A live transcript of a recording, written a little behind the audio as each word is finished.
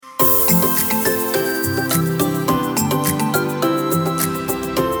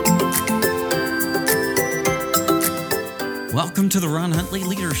Welcome to the Ron Huntley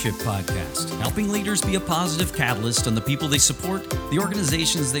Leadership Podcast, helping leaders be a positive catalyst on the people they support, the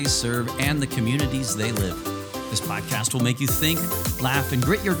organizations they serve, and the communities they live. This podcast will make you think, laugh, and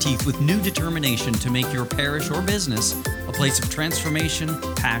grit your teeth with new determination to make your parish or business a place of transformation,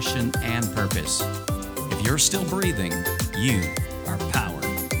 passion, and purpose. If you're still breathing, you are powered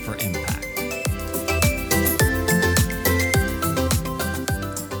for impact.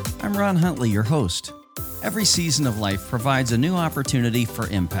 I'm Ron Huntley, your host. Every season of life provides a new opportunity for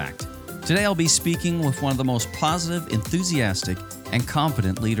impact. Today I'll be speaking with one of the most positive, enthusiastic, and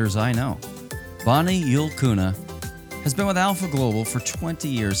competent leaders I know. Bonnie Yule has been with Alpha Global for 20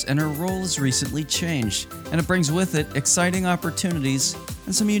 years, and her role has recently changed, and it brings with it exciting opportunities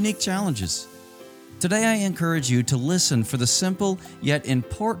and some unique challenges. Today I encourage you to listen for the simple yet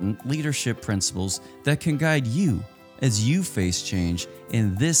important leadership principles that can guide you as you face change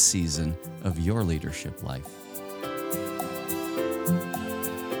in this season of your leadership life.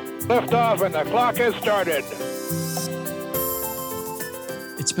 Lift off and the clock has started.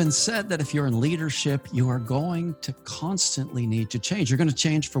 It's been said that if you're in leadership, you are going to constantly need to change. You're going to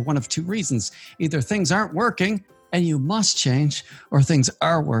change for one of two reasons. Either things aren't working and you must change, or things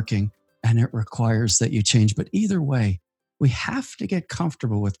are working and it requires that you change. But either way, we have to get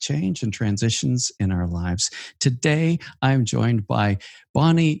comfortable with change and transitions in our lives. Today, I'm joined by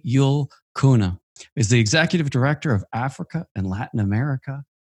Bonnie Yule is the Executive Director of Africa and Latin America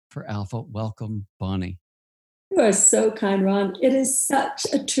for Alpha. Welcome, Bonnie. You are so kind, Ron. It is such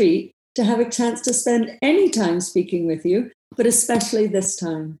a treat to have a chance to spend any time speaking with you, but especially this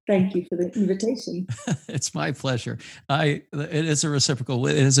time. Thank you for the invitation. It's my pleasure. It is a reciprocal,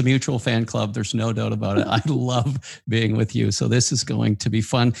 it is a mutual fan club. There's no doubt about it. I love being with you. So this is going to be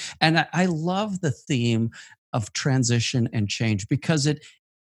fun. And I love the theme of transition and change because it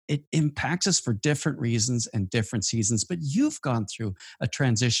impacts us for different reasons and different seasons. But you've gone through a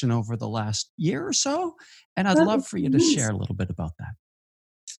transition over the last year or so. And I'd love for you to share a little bit about that.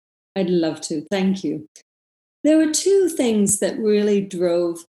 I'd love to. Thank you. There were two things that really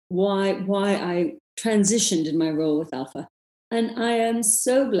drove why I transitioned in my role with Alpha. And I am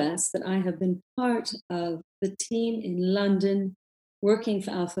so blessed that I have been part of the team in London working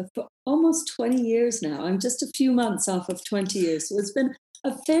for Alpha for almost 20 years now. I'm just a few months off of 20 years. So it's been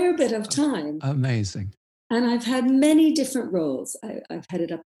a fair bit of time. Amazing. And I've had many different roles. I've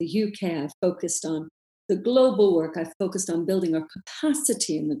headed up the UK. I've focused on the global work. I've focused on building our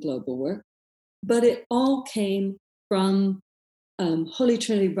capacity in the global work. But it all came from Holy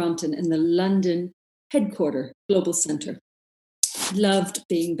Trinity Brompton in the London headquarter global center. Loved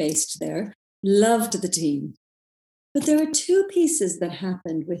being based there, loved the team. But there were two pieces that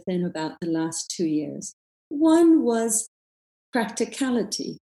happened within about the last 2 years. One was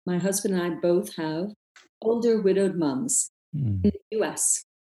practicality. My husband and I both have older widowed moms in the US.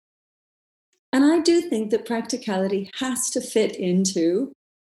 And I do think that practicality has to fit into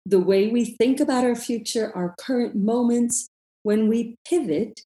the way we think about our future, our current moments. When we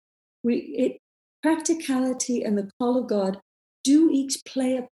pivot, practicality and the call of God do each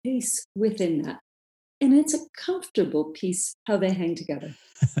play a piece within that. And it's a comfortable piece how they hang together.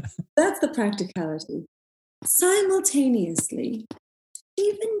 That's the practicality. Simultaneously,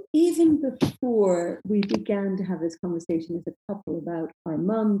 even before we began to have this conversation as a couple about our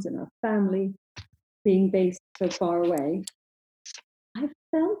mums and our family being based so far away, I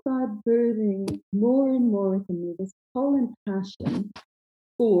felt God birthing more and more within me this call and passion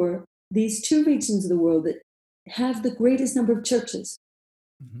for these two regions of the world that have the greatest number of churches.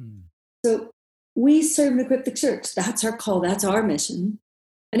 Mm-hmm. So we serve and equip the church. That's our call. That's our mission.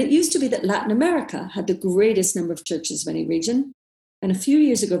 And it used to be that Latin America had the greatest number of churches of any region. And a few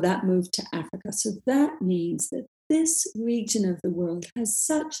years ago, that moved to Africa. So that means that this region of the world has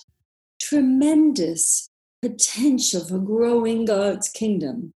such tremendous potential for growing God's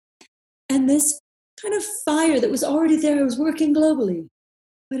kingdom. And this kind of fire that was already there was working globally,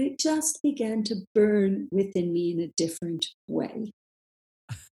 but it just began to burn within me in a different way.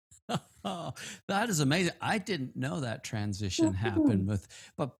 Oh, that is amazing. I didn't know that transition happened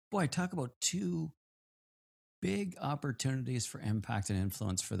but boy, talk about two big opportunities for impact and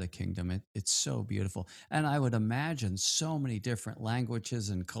influence for the kingdom. It's so beautiful. And I would imagine so many different languages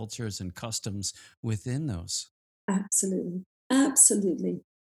and cultures and customs within those. Absolutely. Absolutely.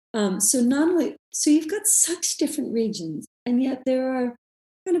 So you've got such different regions, and yet there are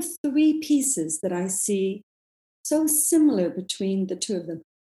kind of three pieces that I see so similar between the two of them.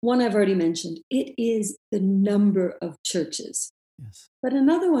 One I've already mentioned, it is the number of churches. Yes. But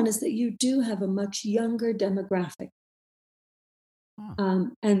another one is that you do have a much younger demographic.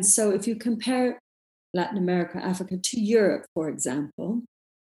 And so if you compare Latin America, Africa, to Europe, for example,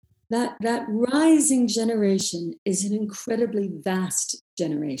 that rising generation is an incredibly vast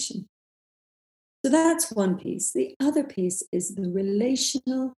generation. So that's one piece. The other piece is the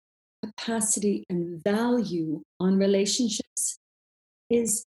relational capacity and value on relationships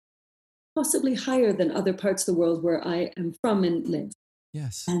is possibly higher than other parts of the world where I am from and live.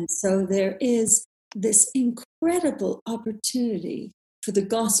 Yes. And so there is this incredible opportunity for the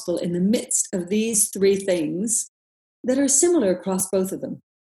gospel in the midst of these three things that are similar across both of them.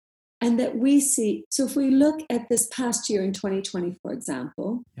 And that we see, so if we look at this past year in 2020, for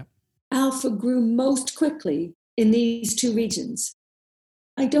example, Yep. Alpha grew most quickly in these two regions.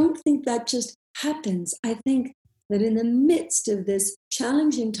 I don't think that just happens. I think that in the midst of this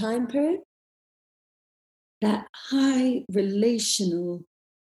challenging time period, that high relational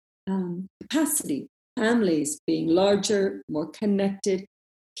capacity, families being larger, more connected,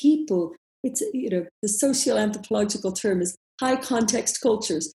 people, it's, the social anthropological term is high context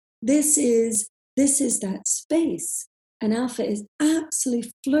cultures. This is that space. And Alpha is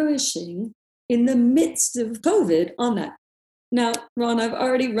absolutely flourishing in the midst of COVID on that. Now, Ron, I've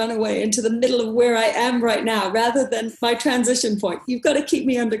already run away into the middle of where I am right now rather than my transition point. You've got to keep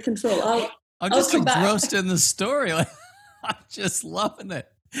me under control. I'm just engrossed in the story. Like, I'm just loving it.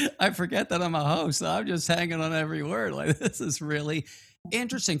 I forget that I'm a host. I'm just hanging on every word. Like, this is really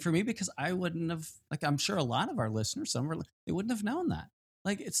interesting for me because I wouldn't have, like, I'm sure a lot of our listeners, they wouldn't have known that.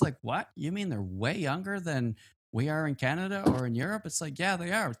 Like, it's like, what? You mean they're way younger than we are in Canada or in Europe? It's like, yeah,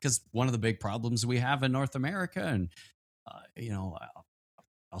 they are. Because one of the big problems we have in North America and,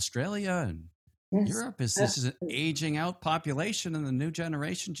 Australia and Europe is this is an aging out population, and the new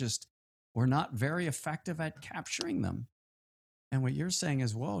generation we're not very effective at capturing them. And what you're saying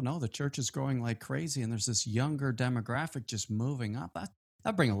is, whoa, no, the church is growing like crazy, and there's this younger demographic just moving up.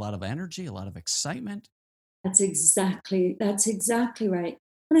 That brings a lot of energy, a lot of excitement. That's exactly right.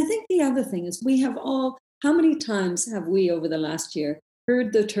 And I think the other thing is how many times have we over the last year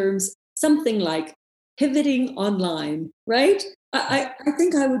heard the terms something like pivoting online, right? I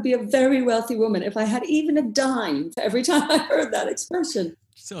think I would be a very wealthy woman if I had even a dime for every time I heard that expression.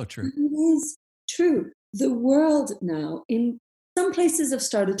 So true. It is true. The world now, in some places, have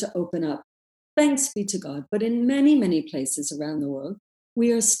started to open up. Thanks be to God. But in many, many places around the world,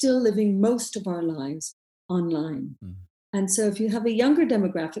 we are still living most of our lives online. Mm. And so if you have a younger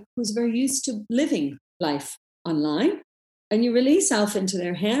demographic who's very used to living life online, and you release Alpha into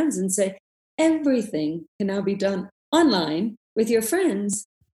their hands and say, everything can now be done online with your friends,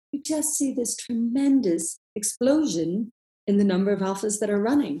 you just see this tremendous explosion in the number of Alphas that are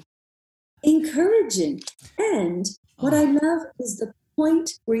running. Encouraging. And what I love is the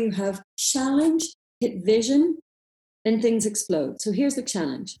point where you have challenge, hit vision, and things explode. So here's the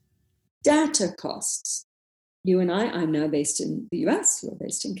challenge. Data costs. You and I'm now based in the US, you're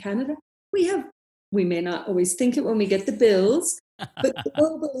based in Canada. We may not always think it when we get the bills, but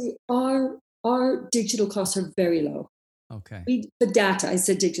globally our digital costs are very low. Okay. The data, I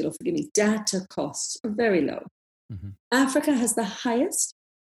said digital, forgive me, data costs are very low. Mm-hmm. Africa has the highest.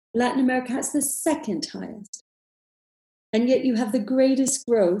 Latin America has the second highest. And yet you have the greatest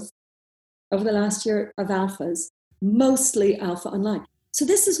growth over the last year of Alphas, mostly Alpha online. So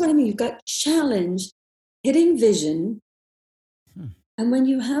this is what I mean. You've got challenge, hitting vision. And when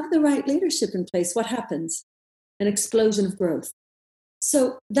you have the right leadership in place, what happens? An explosion of growth.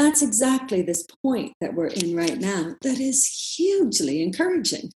 So that's exactly this point that we're in right now. That is hugely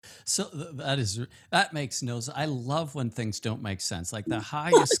encouraging. So that makes no sense. I love when things don't make sense, like the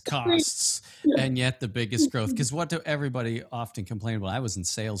highest costs and yet the biggest growth. Because what do everybody often complain about? I was in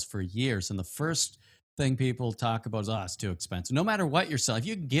sales for years, and the first thing people talk about is, it's too expensive. No matter what you're selling, if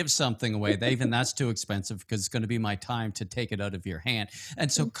you give something away, that's too expensive because it's going to be my time to take it out of your hand.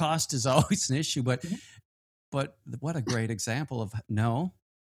 And so cost is always an issue, but what a great example of no.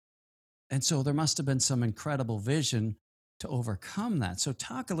 And so there must have been some incredible vision to overcome that. So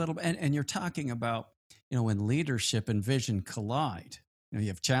talk a little bit, and you're talking about, when leadership and vision collide, you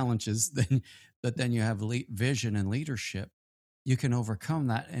have challenges, but then you have vision and leadership. You can overcome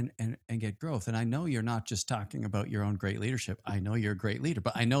that and get growth. And I know you're not just talking about your own great leadership. I know you're a great leader,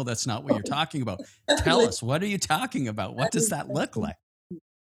 but I know that's not what you're talking about. Tell us, what are you talking about? What does that look like?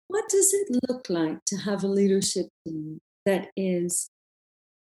 What does it look like to have a leadership team that is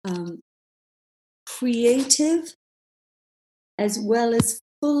creative as well as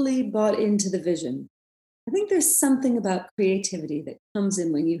fully bought into the vision? I think there's something about creativity that comes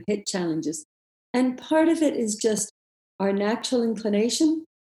in when you hit challenges. And part of it is just our natural inclination,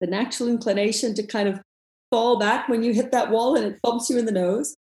 the natural inclination to kind of fall back when you hit that wall and it bumps you in the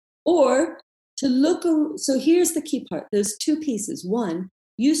nose. Or to so here's the key part. There's two pieces. One,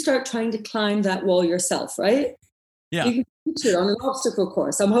 you start trying to climb that wall yourself, right? Yeah. You can picture it on an obstacle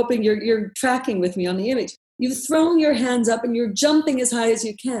course. I'm hoping you're tracking with me on the image. You've thrown your hands up and you're jumping as high as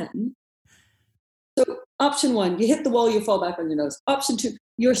you can. So option one, you hit the wall, you fall back on your nose. Option two,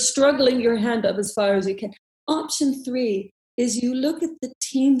 you're struggling your hand up as far as you can. Option three is you look at the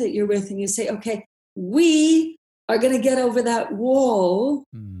team that you're with and you say, okay, we are going to get over that wall.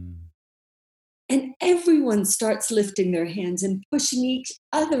 And everyone starts lifting their hands and pushing each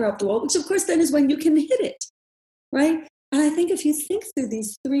other up the wall, which of course then is when you can hit it, right? And I think if you think through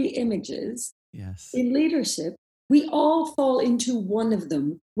these three images in leadership, we all fall into one of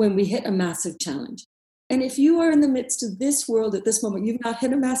them when we hit a massive challenge. And if you are in the midst of this world at this moment, you've not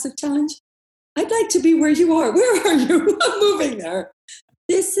hit a massive challenge, I'd like to be where you are. Where are you? I'm moving there.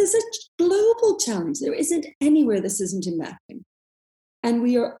 This is a global challenge. There isn't anywhere this isn't impacting. And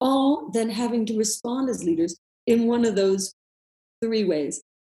we are all then having to respond as leaders in one of those three ways.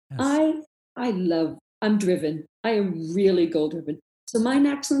 Yes. I'm driven. I am really goal driven. So my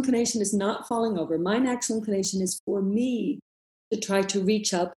natural inclination is not falling over. My natural inclination is for me to try to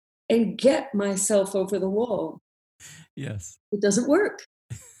reach up and get myself over the wall. Yes. It doesn't work.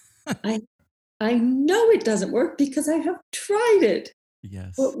 I know it doesn't work because I have tried it.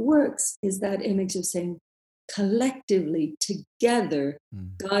 Yes. What works is that image of saying, collectively, together,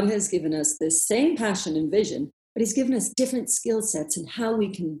 God has given us this same passion and vision, but he's given us different skill sets and how we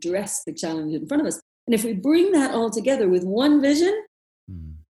can address the challenge in front of us. And if we bring that all together with one vision,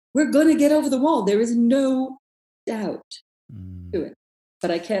 we're going to get over the wall. There is no doubt to it.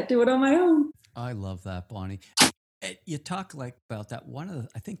 But I can't do it on my own. I love that, Bonnie. You talk about that.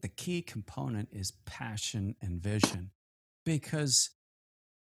 I think the key component is passion and vision, because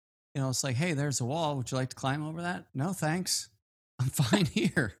it's like, hey, there's a wall. Would you like to climb over that? No, thanks. I'm fine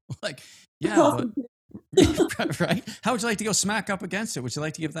here. Like, yeah, but right? How would you like to go smack up against it? Would you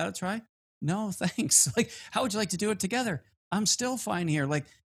like to give that a try? No, thanks. Like, how would you like to do it together? I'm still fine here. Like,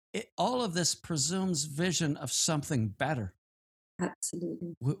 all of this presumes vision of something better.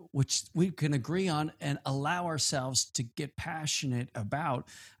 Absolutely. Which we can agree on and allow ourselves to get passionate about.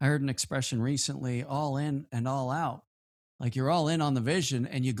 I heard an expression recently, all in and all out. Like, you're all in on the vision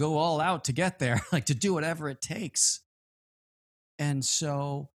and you go all out to get there, like to do whatever it takes. And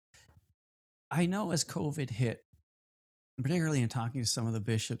so I know as COVID hit, particularly in talking to some of the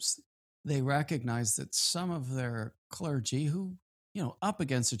bishops, they recognize that some of their clergy who, up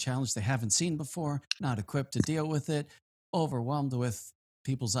against a challenge they haven't seen before, not equipped to deal with it, overwhelmed with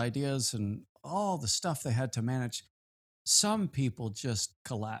people's ideas and all the stuff they had to manage. Some people just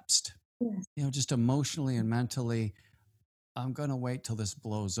collapsed, just emotionally and mentally. I'm going to wait till this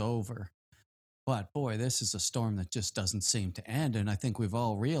blows over. But boy, this is a storm that just doesn't seem to end. And I think we've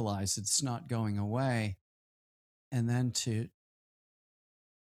all realized it's not going away. And then to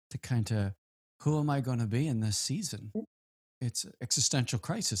kind of, who am I going to be in this season? It's an existential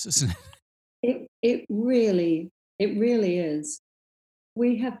crisis, isn't it? It really is.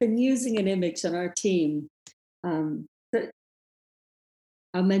 We have been using an image on our team. But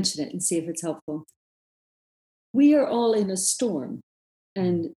I'll mention it and see if it's helpful. We are all in a storm,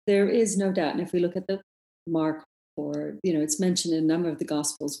 and there is no doubt. And if we look at the Mark, or it's mentioned in a number of the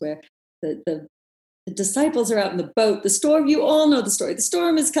Gospels where the disciples are out in the boat. The storm, you all know the story. The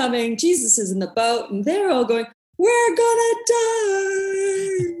storm is coming. Jesus is in the boat, and they're all going, "We're gonna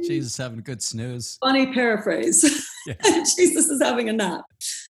die." Jesus having a good snooze. Funny paraphrase. Yeah. Jesus is having a nap.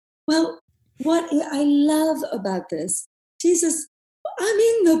 Well, what I love about this, Jesus, I'm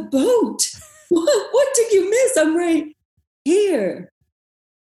in the boat. What did you miss? I'm right here.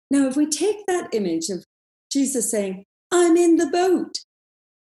 Now, if we take that image of Jesus saying, I'm in the boat,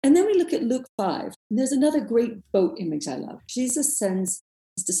 and then we look at Luke 5, and there's another great boat image I love. Jesus sends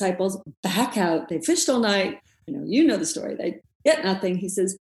his disciples back out. They fished all night. You know the story. They get nothing. He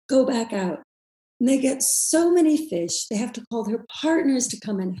says, go back out. And they get so many fish, they have to call their partners to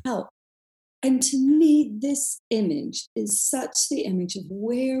come and help. And to me, this image is such the image of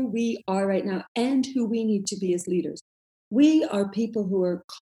where we are right now and who we need to be as leaders. We are people who are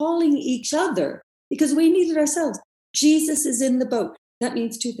calling each other because we need it ourselves. Jesus is in the boat. That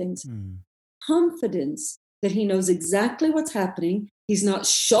means two things. Confidence that he knows exactly what's happening. He's not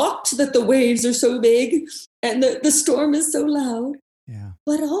shocked that the waves are so big and the storm is so loud. Yeah.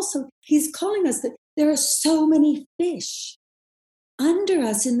 But also, he's calling us that there are so many fish under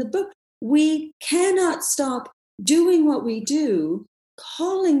us in the boat. We cannot stop doing what we do,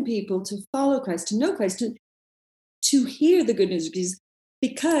 calling people to follow Christ, to know Christ, to hear the good news of Jesus,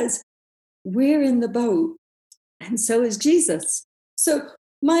 because we're in the boat, and so is Jesus. So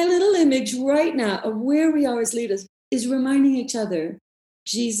my little image right now of where we are as leaders is reminding each other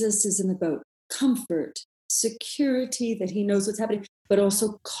Jesus is in the boat, comfort, security that he knows what's happening, but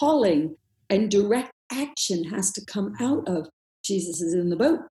also calling and direct action has to come out of Jesus is in the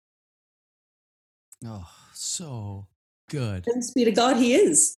boat. Oh, so good. Thanks be to God he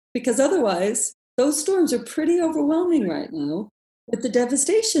is, because otherwise those storms are pretty overwhelming right now with the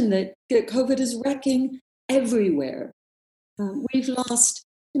devastation that COVID is wrecking everywhere. We've lost,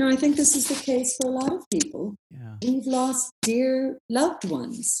 I think this is the case for a lot of people. Yeah. We've lost dear loved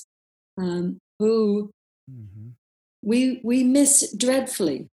ones who we miss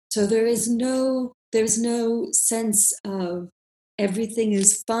dreadfully. So there's no sense of everything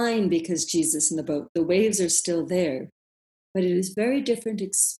is fine because Jesus in the boat. The waves are still there, but it is very different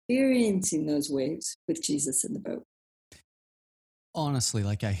experiencing those waves with Jesus in the boat. Honestly,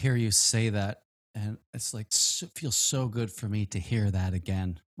 like I hear you say that, and it's like feels so good for me to hear that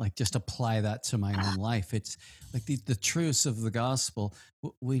again. Like just apply that to my own life. It's like the truths of the gospel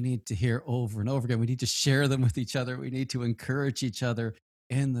we need to hear over and over again. We need to share them with each other. We need to encourage each other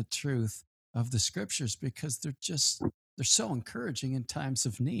in the truth of the scriptures because they're so encouraging in times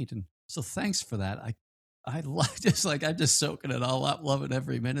of need. And so thanks for that. I love just like I'm just soaking it all up, loving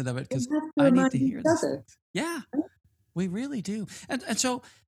every minute of it because I need to hear this. Yeah, we really do. And so,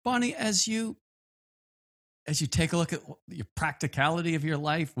 Bonnie, as you take a look at your practicality of your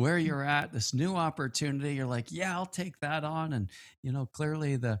life, where you're at, this new opportunity, you're like, yeah, I'll take that on. And,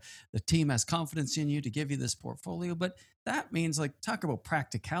 clearly the team has confidence in you to give you this portfolio. But that means like, talk about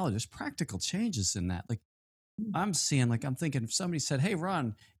practicality. There's practical changes in that. Like I'm thinking if somebody said, hey,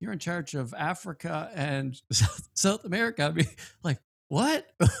 Ron, you're in charge of Africa and South America. I'd be like, what?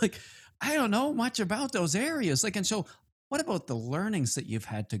 Like, I don't know much about those areas. Like, and so what about the learnings that you've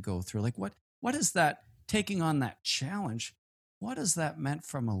had to go through? Like, what is that? Taking on that challenge, what has that meant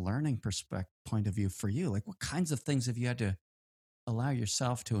from a learning point of view for you? Like what kinds of things have you had to allow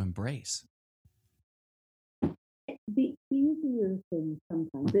yourself to embrace? The easier thing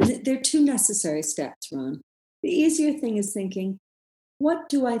sometimes, there are two necessary steps, Ron. The easier thing is thinking, what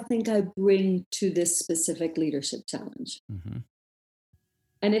do I think I bring to this specific leadership challenge? Mm-hmm.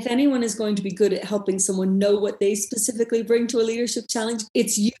 And if anyone is going to be good at helping someone know what they specifically bring to a leadership challenge,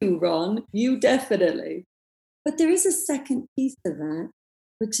 it's you, Ron. You definitely. But there is a second piece of that,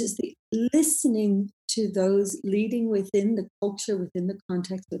 which is the listening to those leading within the culture, within the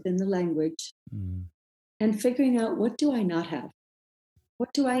context, within the language, and figuring out what do I not have?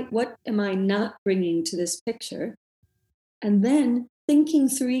 What am I not bringing to this picture? And then thinking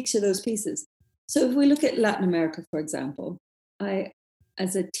through each of those pieces. So if we look at Latin America, for example,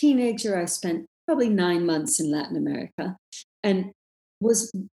 as a teenager, I spent probably 9 months in Latin America and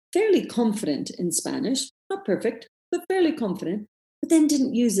was fairly confident in Spanish, not perfect, but fairly confident, but then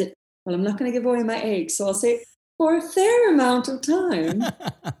didn't use it. Well, I'm not going to give away my age, so I'll say for a fair amount of time.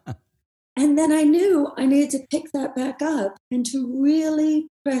 And then I knew I needed to pick that back up and to really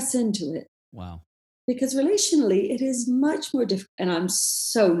press into it. Wow. Because relationally, it is much more difficult. And I'm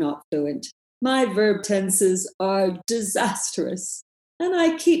so not fluent. My verb tenses are disastrous. And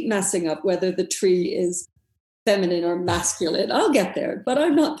I keep messing up whether the tree is feminine or masculine. I'll get there, but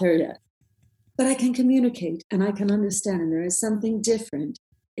I'm not there yet. But I can communicate and I can understand. And there is something different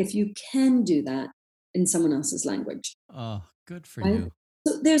if you can do that in someone else's language. Oh, good for you.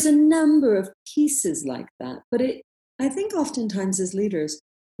 So there's a number of pieces like that. But I think oftentimes as leaders,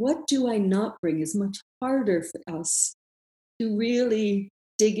 what do I not bring is much harder for us to really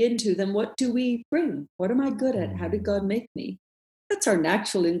dig into than what do we bring? What am I good at? How did God make me? That's our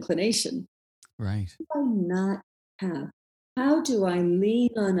natural inclination. Right. What do I not have? How do I lean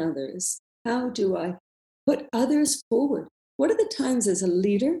on others? How do I put others forward? What are the times as a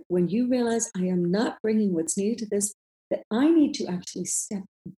leader when you realize I am not bringing what's needed to this, that I need to actually step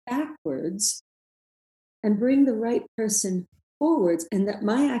backwards and bring the right person forwards, and that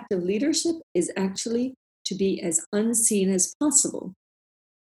my act of leadership is actually to be as unseen as possible?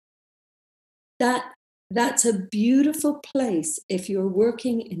 That's a beautiful place if you're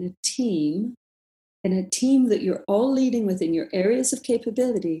working in a team that you're all leading within your areas of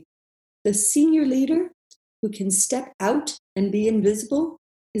capability. The senior leader who can step out and be invisible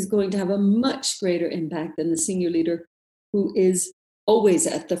is going to have a much greater impact than the senior leader who is always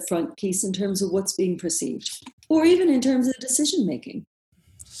at the front piece in terms of what's being perceived, or even in terms of decision making.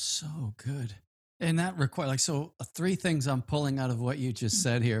 So good. And that requires, so 3 things I'm pulling out of what you just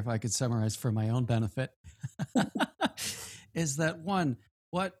said here, if I could summarize for my own benefit, is that 1,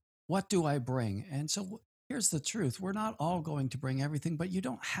 what do I bring? And so here's the truth. We're not all going to bring everything, but you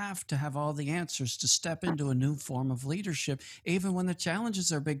don't have to have all the answers to step into a new form of leadership, even when the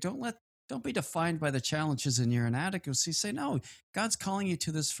challenges are big. Don't be defined by the challenges in your inadequacy. Say, no, God's calling you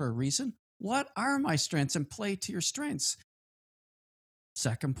to this for a reason. What are my strengths? And play to your strengths.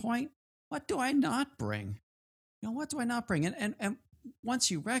 Second point, what do I not bring? What do I not bring? And once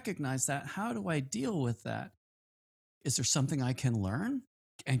you recognize that, how do I deal with that? Is there something I can learn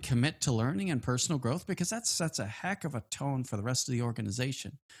and commit to learning and personal growth? Because that sets a heck of a tone for the rest of the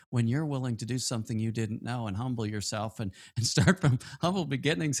organization. When you're willing to do something you didn't know and humble yourself and start from humble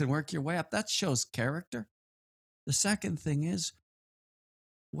beginnings and work your way up, that shows character. The second thing is,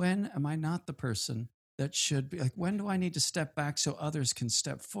 when am I not the person that should be? Like, when do I need to step back so others can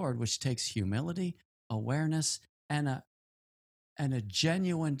step forward, which takes humility, awareness, and a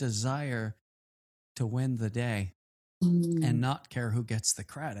genuine desire to win the day and not care who gets the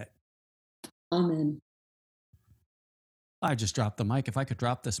credit. Amen. I just dropped the mic. If I could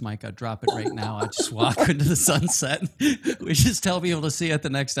drop this mic, I'd drop it right now. I'd just walk into the sunset. We just tell people to see you at the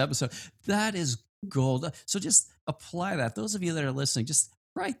next episode. That is gold. So just apply that. Those of you that are listening, just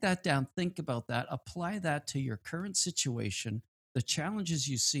write that down. Think about that. Apply that to your current situation, the challenges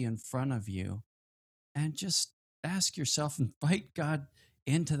you see in front of you, and just ask yourself, invite God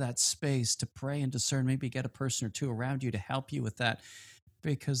into that space to pray and discern. Maybe get a person or two around you to help you with that,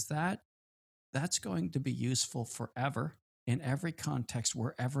 because that's going to be useful forever in every context,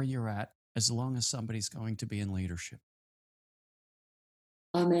 wherever you're at, as long as somebody's going to be in leadership.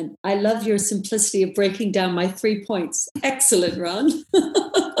 Amen. I love your simplicity of breaking down my 3 points. Excellent, Ron.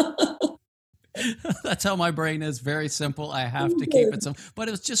 That's how my brain is. Very simple. I have to keep it simple, but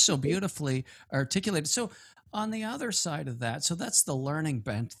it was just so beautifully articulated. So on the other side of that, so that's the learning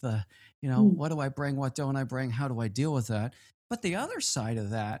bent, what do I bring? What don't I bring? How do I deal with that? But the other side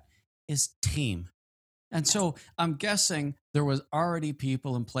of that is team. And so I'm guessing there was already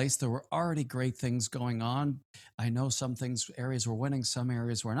people in place. There were already great things going on. I know some areas were winning, some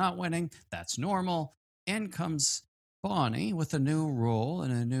areas were not winning. That's normal. In comes Bonnie with a new role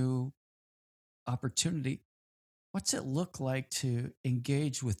and a new opportunity. What's it look like to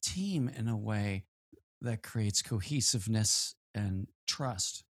engage with team in a way that creates cohesiveness and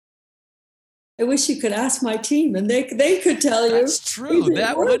trust? I wish you could ask my team and they could tell you. That's true.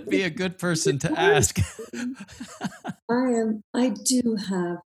 That would be a good person to ask. I do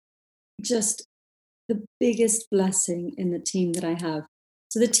have just the biggest blessing in the team that I have.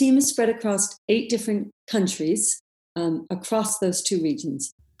 So the team is spread across 8 different countries, across those 2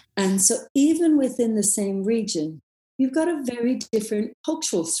 regions. And so even within the same region, you've got a very different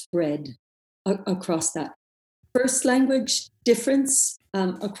cultural spread across that. First language difference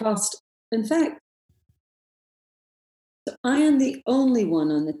across, in fact, so I am the only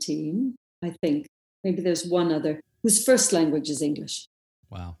one on the team, I think, maybe there's one other, whose first language is English.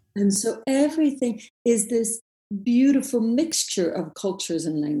 Wow. And so everything is this beautiful mixture of cultures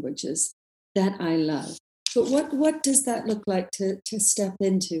and languages that I love. But what does that look like to step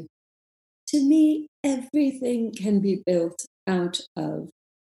into? To me, everything can be built out of,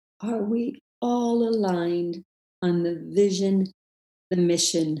 are we all aligned on the vision, the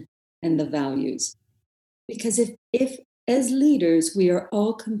mission, and the values? Because if as leaders, we are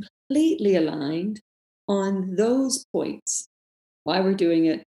all completely aligned on those points, why we're doing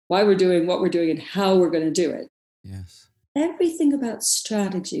it, why we're doing what we're doing, and how we're going to do it. Yes. Everything about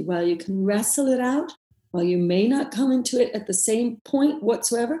strategy, while you can wrestle it out, while you may not come into it at the same point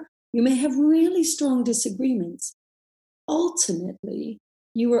whatsoever, you may have really strong disagreements. Ultimately,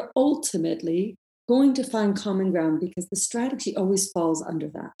 you are going to find common ground because the strategy always falls under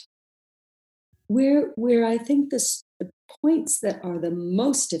that. Where I think the points that are the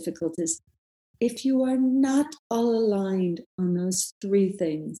most difficult is if you are not all aligned on those 3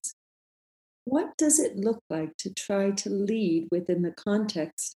 things, what does it look like to try to lead within the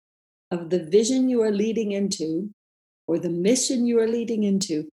context of the vision you are leading into or the mission you are leading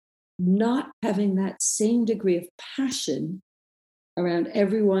into, not having that same degree of passion around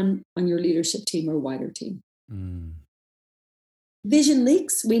everyone on your leadership team or wider team? Vision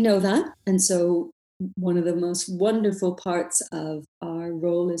leaks, we know that. And so one of the most wonderful parts of our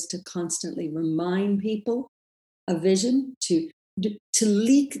role is to constantly remind people of vision, to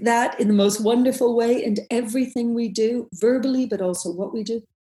leak that in the most wonderful way into everything we do, verbally, but also what we do.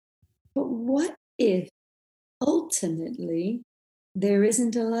 But what if ultimately there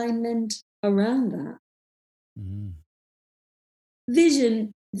isn't alignment around that?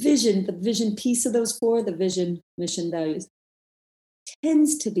 Vision, the vision piece of those 4, the vision, mission, values,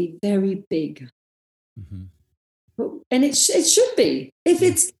 tends to be very big. And it should be. If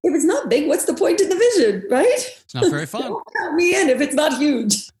it's not big, what's the point of the vision, right? It's not very fun. Don't count me in if it's not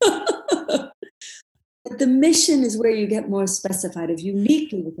huge. But the mission is where you get more specified, of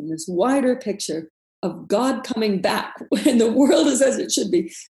uniquely within this wider picture of God coming back when the world is as it should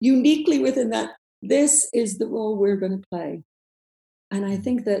be. Uniquely within that, this is the role we're going to play. And I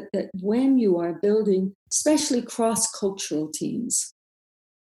think that when you are building, especially cross-cultural teams,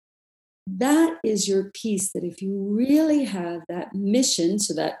 that is your piece, that if you really have that mission,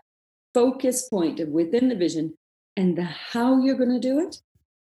 so that focus point of within the vision and the how you're going to do it,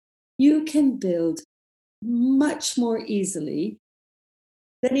 you can build much more easily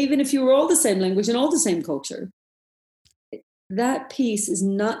than even if you were all the same language and all the same culture. That piece is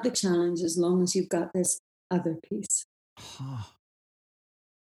not the challenge as long as you've got this other piece.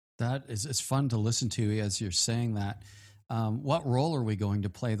 That is, it's fun to listen to as you're saying that. What role are we going to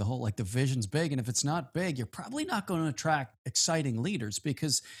play? The vision's big. And if it's not big, you're probably not going to attract exciting leaders,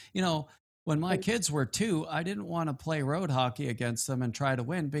 because, when my kids were 2, I didn't want to play road hockey against them and try to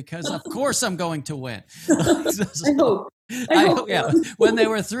win, because of course I'm going to win. I hope. Yeah. When they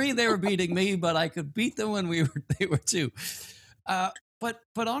were 3, they were beating me, but I could beat them when they were 2. But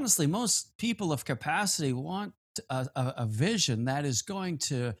honestly, most people of capacity want a vision that is going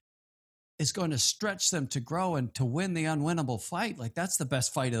to stretch them to grow and to win the unwinnable fight. Like, that's the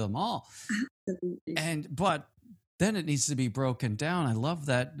best fight of them all. Absolutely. But then it needs to be broken down. I love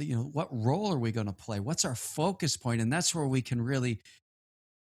that. What role are we going to play? What's our focus point? And that's where we can really,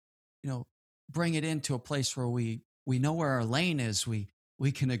 bring it into a place where we know where our lane is. We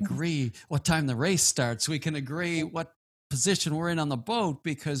can agree what time the race starts. We can agree what position we're in on the boat,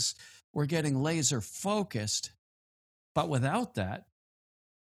 because we're getting laser focused. But without that,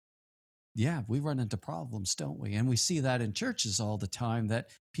 we run into problems, don't we? And we see that in churches all the time, that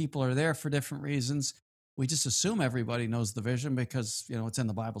people are there for different reasons. We just assume everybody knows the vision because, it's in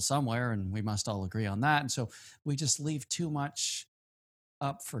the Bible somewhere and we must all agree on that. And so we just leave too much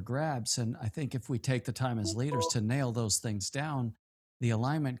up for grabs. And I think if we take the time as leaders to nail those things down, the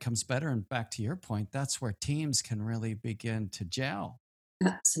alignment comes better. And back to your point, that's where teams can really begin to gel.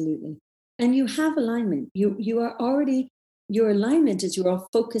 Absolutely. And you have alignment. You are already, your alignment is you're all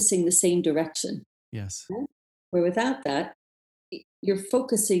focusing the same direction. Yes. Right? Where without that, you're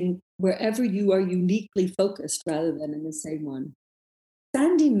focusing wherever you are uniquely focused rather than in the same one.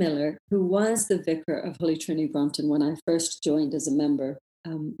 Sandy Miller, who was the vicar of Holy Trinity Brompton when I first joined as a member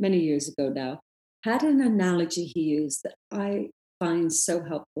many years ago now, had an analogy he used that I find so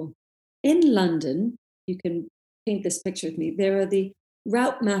helpful. In London, you can paint this picture with me, there are the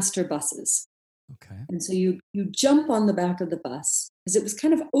route master buses. Okay. And so you jump on the back of the bus, because it was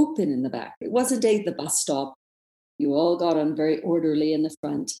kind of open in the back. It wasn't the bus stop. You all got on very orderly in the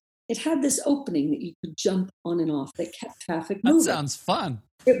front. It had this opening that you could jump on and off that kept traffic moving. That sounds fun.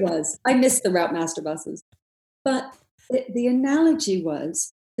 It was. I missed the route master buses. But the analogy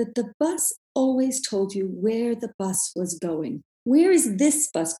was that the bus always told you where the bus was going. Where is this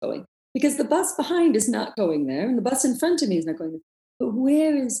bus going? Because the bus behind is not going there, and the bus in front of me is not going there. But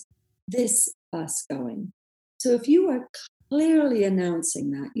where is this bus going? So if you are clearly announcing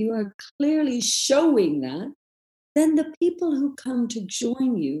that, you are clearly showing that, then the people who come to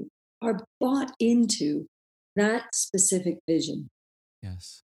join you are bought into that specific vision.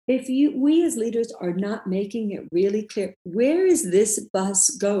 Yes. If we as leaders are not making it really clear, where is this bus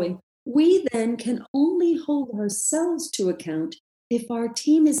going? We then can only hold ourselves to account if our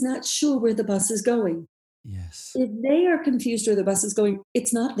team is not sure where the bus is going. Yes. If they are confused where the bus is going,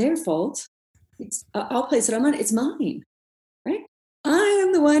 it's not their fault. I'll place it on mine. It's mine, right? I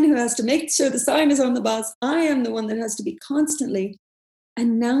am the one who has to make sure the sign is on the bus. I am the one that has to be constantly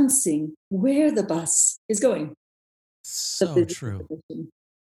announcing where the bus is going. So true.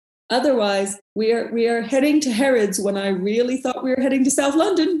 Otherwise, we are heading to Harrods when I really thought we were heading to South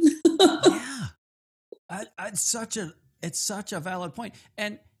London. Yeah, it's such a valid point.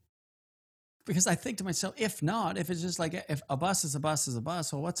 And because I think to myself, if it's just like, if a bus is a bus is a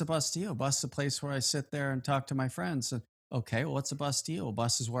bus, well, what's a bus to you? A bus is a place where I sit there and talk to my friends. And okay, well, what's a bus to you? A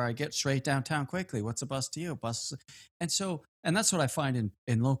bus is where I get straight downtown quickly. What's a bus to you? And that's what I find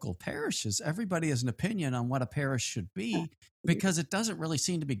in local parishes. Everybody has an opinion on what a parish should be, because it doesn't really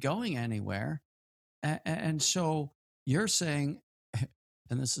seem to be going anywhere. And so you're saying,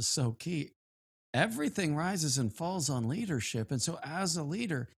 and this is so key, everything rises and falls on leadership. And so as a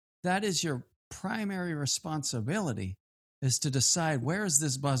leader, that is your primary responsibility, is to decide where is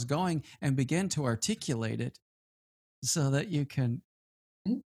this bus going and begin to articulate it so that you can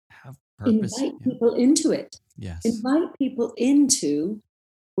have purpose. Invite people into it. Yes. Invite people into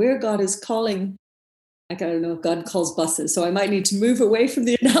where God is calling I don't know if God calls buses, so I might need to move away from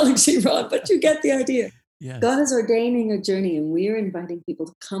the analogy, Ron, but you get the idea. Yes. God is ordaining a journey, and we're inviting people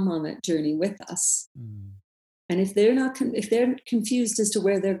to come on that journey with us. And if they're confused as to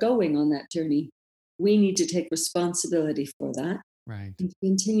where they're going on that journey, we need to take responsibility for that. Right. And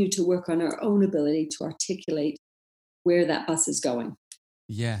continue to work on our own ability to articulate where that bus is going.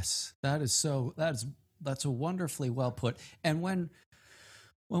 Yes, that's a wonderfully well put. And when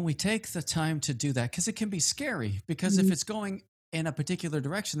we take the time to do that, because it can be scary, because if it's going in a particular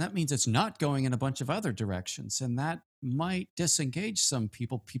direction, that means it's not going in a bunch of other directions, and that might disengage some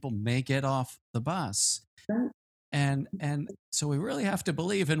people. People may get off the bus. Right. And so we really have to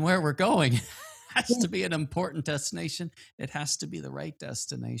believe in where we're going. It has to be an important destination. It has to be the right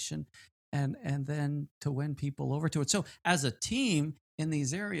destination. And then to win people over to it. So as a team in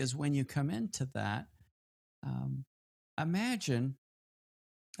these areas, when you come into that, imagine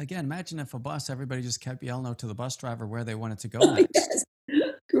if a bus, everybody just kept yelling out to the bus driver where they wanted to go next. Yes.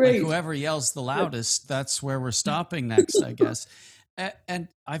 Great. Like whoever yells the loudest, that's where we're stopping next, I guess. And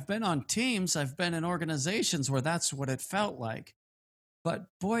I've been on teams, I've been in organizations where that's what it felt like. But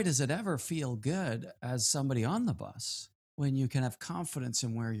boy, does it ever feel good as somebody on the bus when you can have confidence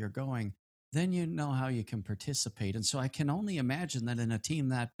in where you're going. Then you know how you can participate. And so I can only imagine that in a team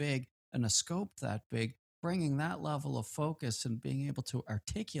that big and a scope that big, bringing that level of focus and being able to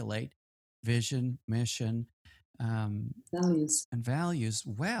articulate vision, mission, values. And values,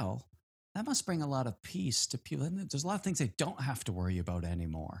 well, that must bring a lot of peace to people. There's a lot of things they don't have to worry about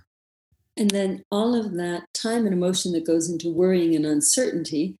anymore. And then all of that time and emotion that goes into worrying and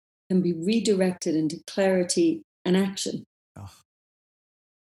uncertainty can be redirected into clarity and action. Oh.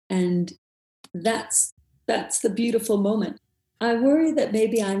 And that's the beautiful moment. I worry that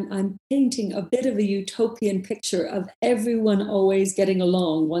maybe I'm painting a bit of a utopian picture of everyone always getting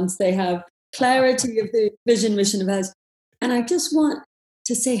along once they have clarity of the vision, mission, and values. And I just want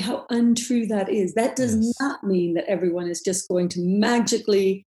to say how untrue that is. That does not mean that everyone is just going to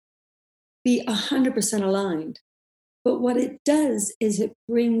magically be 100% aligned. But what it does is it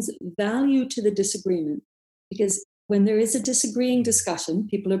brings value to the disagreement. Because when there is a disagreeing discussion,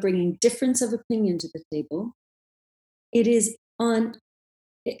 people are bringing difference of opinion to the table. It's on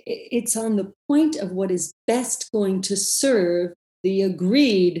the point of what is best going to serve the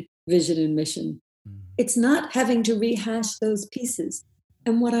agreed vision and mission. It's not having to rehash those pieces.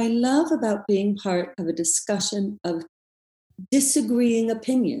 And what I love about being part of a discussion of disagreeing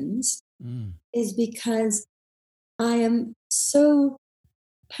opinions is because I am so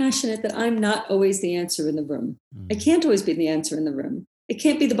passionate that I'm not always the answer in the room. I can't always be the answer in the room. It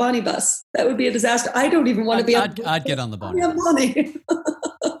can't be the Bonnie bus. That would be a disaster. I don't even want to be I'd get on the Bonnie bus.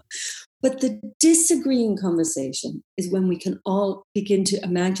 But the disagreeing conversation is when we can all begin to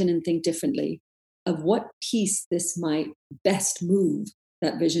imagine and think differently of what piece this might best move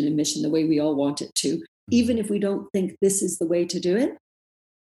that vision and mission the way we all want it to, even if we don't think this is the way to do it.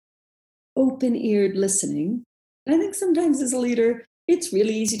 Open-eared listening. And I think sometimes as a leader, it's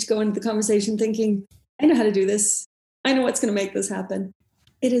really easy to go into the conversation thinking, I know how to do this. I know what's going to make this happen.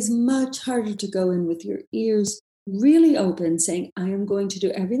 It is much harder to go in with your ears really open, saying, I am going to do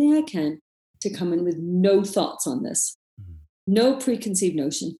everything I can to come in with no thoughts on this, no preconceived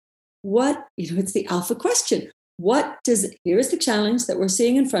notion. It's the alpha question. Here's the challenge that we're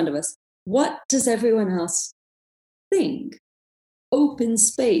seeing in front of us. What does everyone else think? Open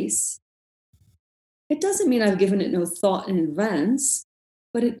space. It doesn't mean I've given it no thought in advance,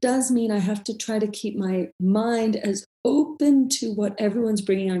 but it does mean I have to try to keep my mind as open to what everyone's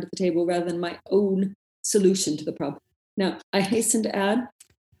bringing onto the table rather than my own solution to the problem. Now, I hasten to add,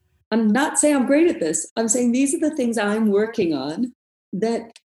 I'm not saying I'm great at this. I'm saying these are the things I'm working on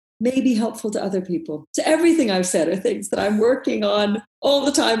that may be helpful to other people. So everything I've said are things that I'm working on all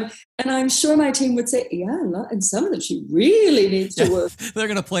the time. And I'm sure my team would say, and some of them she really needs to work. They're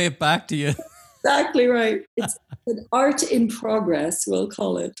going to play it back to you. Exactly right. It's an art in progress, we'll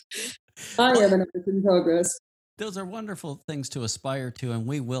call it. I am an art in progress. Those are wonderful things to aspire to, and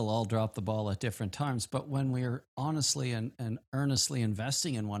we will all drop the ball at different times. But when we're honestly and earnestly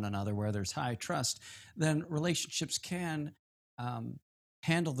investing in one another where there's high trust, then relationships can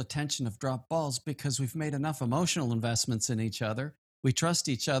handle the tension of drop balls because we've made enough emotional investments in each other. We trust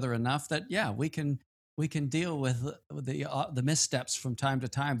each other enough that, we can deal with the missteps from time to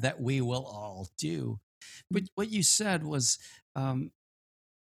time that we will all do. But what you said was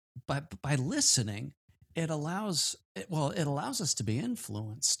by listening, it allows us to be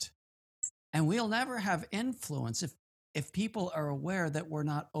influenced. And we'll never have influence if people are aware that we're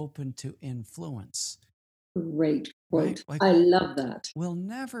not open to influence. Great quote. Like I love that. we'll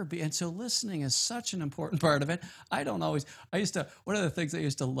never be. And so listening is such an important part of it. I used to, one of the things I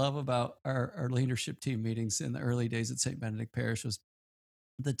used to love about our leadership team meetings in the early days at St. Benedict Parish was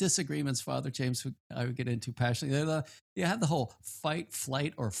the disagreements Father James I would get into passionately. You have the whole fight,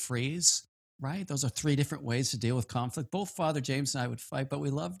 flight, or freeze, right? Those are three different ways to deal with conflict. Both Father James and I would fight, but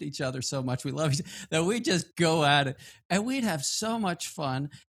we loved each other so much. We loved that we just go at it, and we'd have so much fun.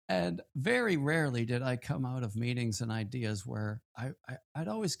 And very rarely did I come out of meetings and ideas where I'd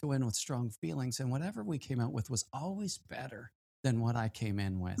always go in with strong feelings, and whatever we came out with was always better than what I came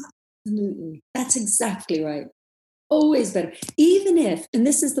in with. Absolutely. That's exactly right. Always better. Even if, and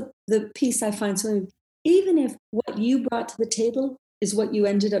this is the piece I find so, even if what you brought to the table is what you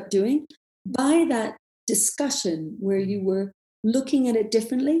ended up doing, by that discussion where you were looking at it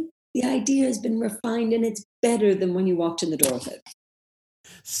differently, the idea has been refined and it's better than when you walked in the door with it.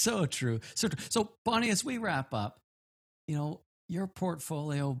 So true. So true. So Bonnie, as we wrap up, your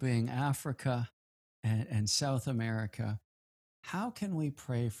portfolio being Africa and South America, how can we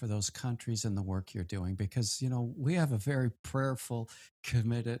pray for those countries and the work you're doing? Because, we have a very prayerful,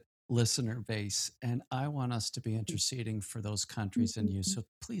 committed listener base, and I want us to be interceding for those countries and you. So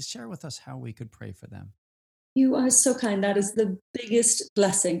please share with us how we could pray for them. You are so kind. That is the biggest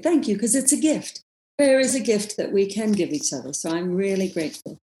blessing. Thank you, because it's a gift. Prayer is a gift that we can give each other. So I'm really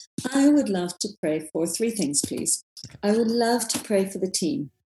grateful. I would love to pray for three things, please. Okay. I would love to pray for the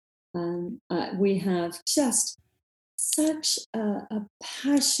team. We have just such a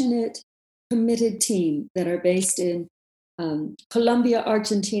passionate, committed team that are based in Colombia,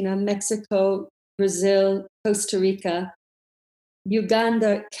 Argentina, Mexico, Brazil, Costa Rica,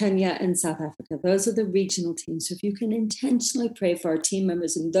 Uganda, Kenya, and South Africa. Those are the regional teams. So if you can intentionally pray for our team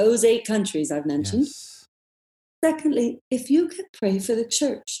members in those 8 countries I've mentioned. Yes. Secondly, if you could pray for the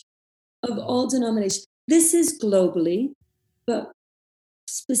church of all denominations. This is globally, but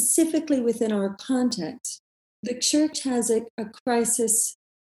specifically within our context, the church has a crisis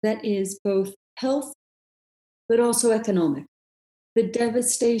that is both health, but also economic. The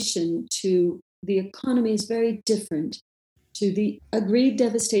devastation to the economy is very different to the agreed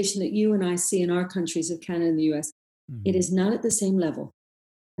devastation that you and I see in our countries of Canada and the US. Mm-hmm. It is not at the same level.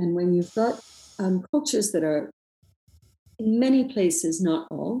 And when you've got cultures that are in many places, not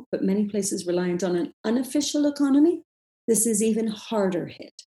all, but many places reliant on an unofficial economy, this is even harder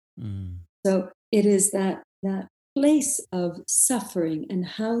hit. Mm. So it is that place of suffering and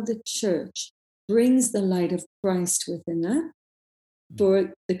how the church brings the light of Christ within that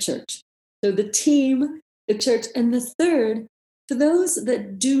for the church. So the team, the church, and the third, for those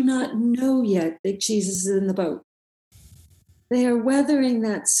that do not know yet that Jesus is in the boat, they are weathering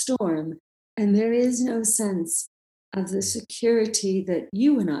that storm, and there is no sense of the security that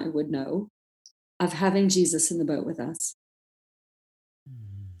you and I would know of having Jesus in the boat with us.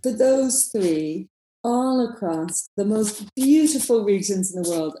 For those three, all across the most beautiful regions in the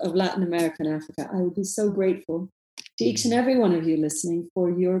world of Latin America and Africa, I would be so grateful to each and every one of you listening for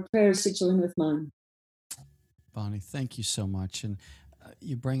your prayers to join with mine. Bonnie, thank you so much. And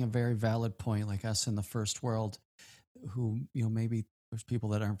you bring a very valid point, like us in the first world, who, maybe there's people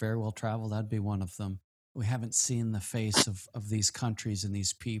that aren't very well traveled. I'd be one of them. We haven't seen the face of these countries and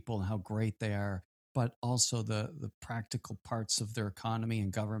these people and how great they are, but also the practical parts of their economy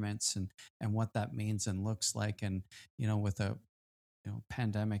and governments and what that means and looks like. And, with a,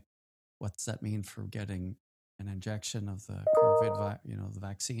 pandemic, what's that mean for getting an injection of the COVID, the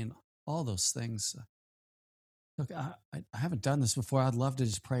vaccine, all those things. Look, I haven't done this before. I'd love to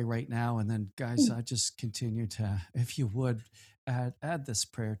just pray right now. And then, guys, I just continue to, if you would, add this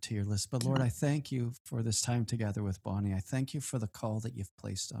prayer to your list. But Lord, I thank you for this time together with Bonnie. I thank you for the call that you've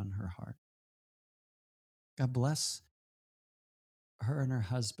placed on her heart. God bless her and her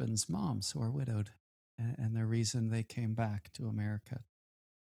husband's moms who are widowed and the reason they came back to America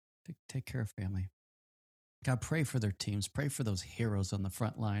to take care of family. God, pray for their teams. Pray for those heroes on the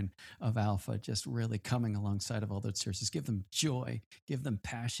front line of Alpha, just really coming alongside of all those churches. Give them joy, give them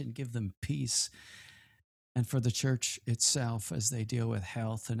passion, give them peace. And for the church itself, as they deal with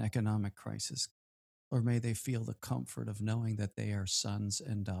health and economic crisis, or may they feel the comfort of knowing that they are sons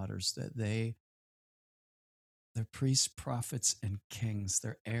and daughters, that they're priests, prophets, and kings.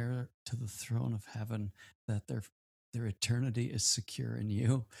 They're heir to the throne of heaven, that their eternity is secure in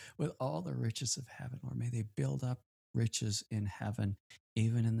you with all the riches of heaven. Or may they build up riches in heaven,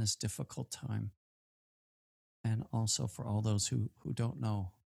 even in this difficult time. And also for all those who don't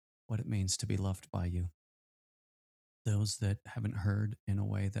know what it means to be loved by you. Those that haven't heard in a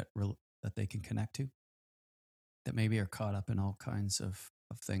way that they can connect to, that maybe are caught up in all kinds of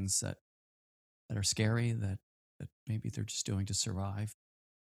things that are scary, that that maybe they're just doing to survive,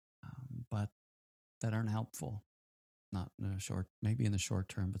 but that aren't helpful. Not in the short, maybe in the short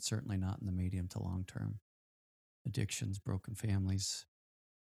term, but certainly not in the medium to long term. Addictions, broken families,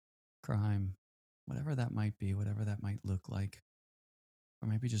 crime, whatever that might be, whatever that might look like, or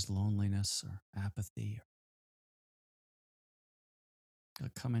maybe just loneliness or apathy.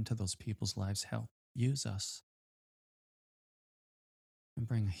 Come into those people's lives, help, use us, and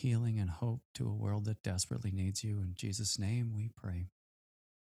bring healing and hope to a world that desperately needs you. In Jesus' name we pray.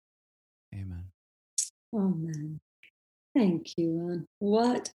 Amen. Amen. Thank you, Ron.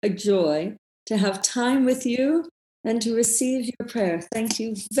 What a joy to have time with you and to receive your prayer. Thank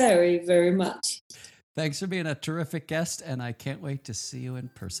you very, very much. Thanks for being a terrific guest, and I can't wait to see you in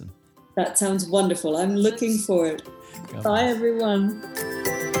person. That sounds wonderful. I'm looking forward. God Bye, bless. everyone.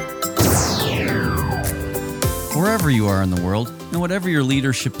 Wherever you are in the world, and whatever your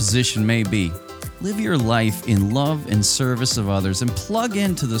leadership position may be, live your life in love and service of others and plug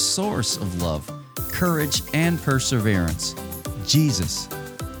into the source of love, courage, and perseverance, Jesus.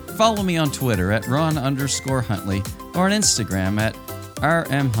 Follow me on Twitter at Ron_Huntley or on Instagram at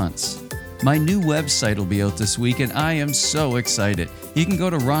RMHunts. My new website will be out this week, and I am so excited. You can go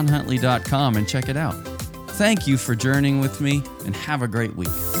to ronhuntley.com and check it out. Thank you for journeying with me, and have a great week.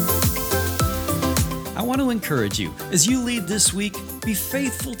 I want to encourage you, as you lead this week, be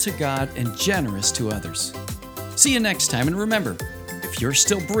faithful to God and generous to others. See you next time, and remember, if you're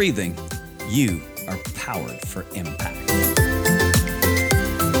still breathing, you are powered for impact.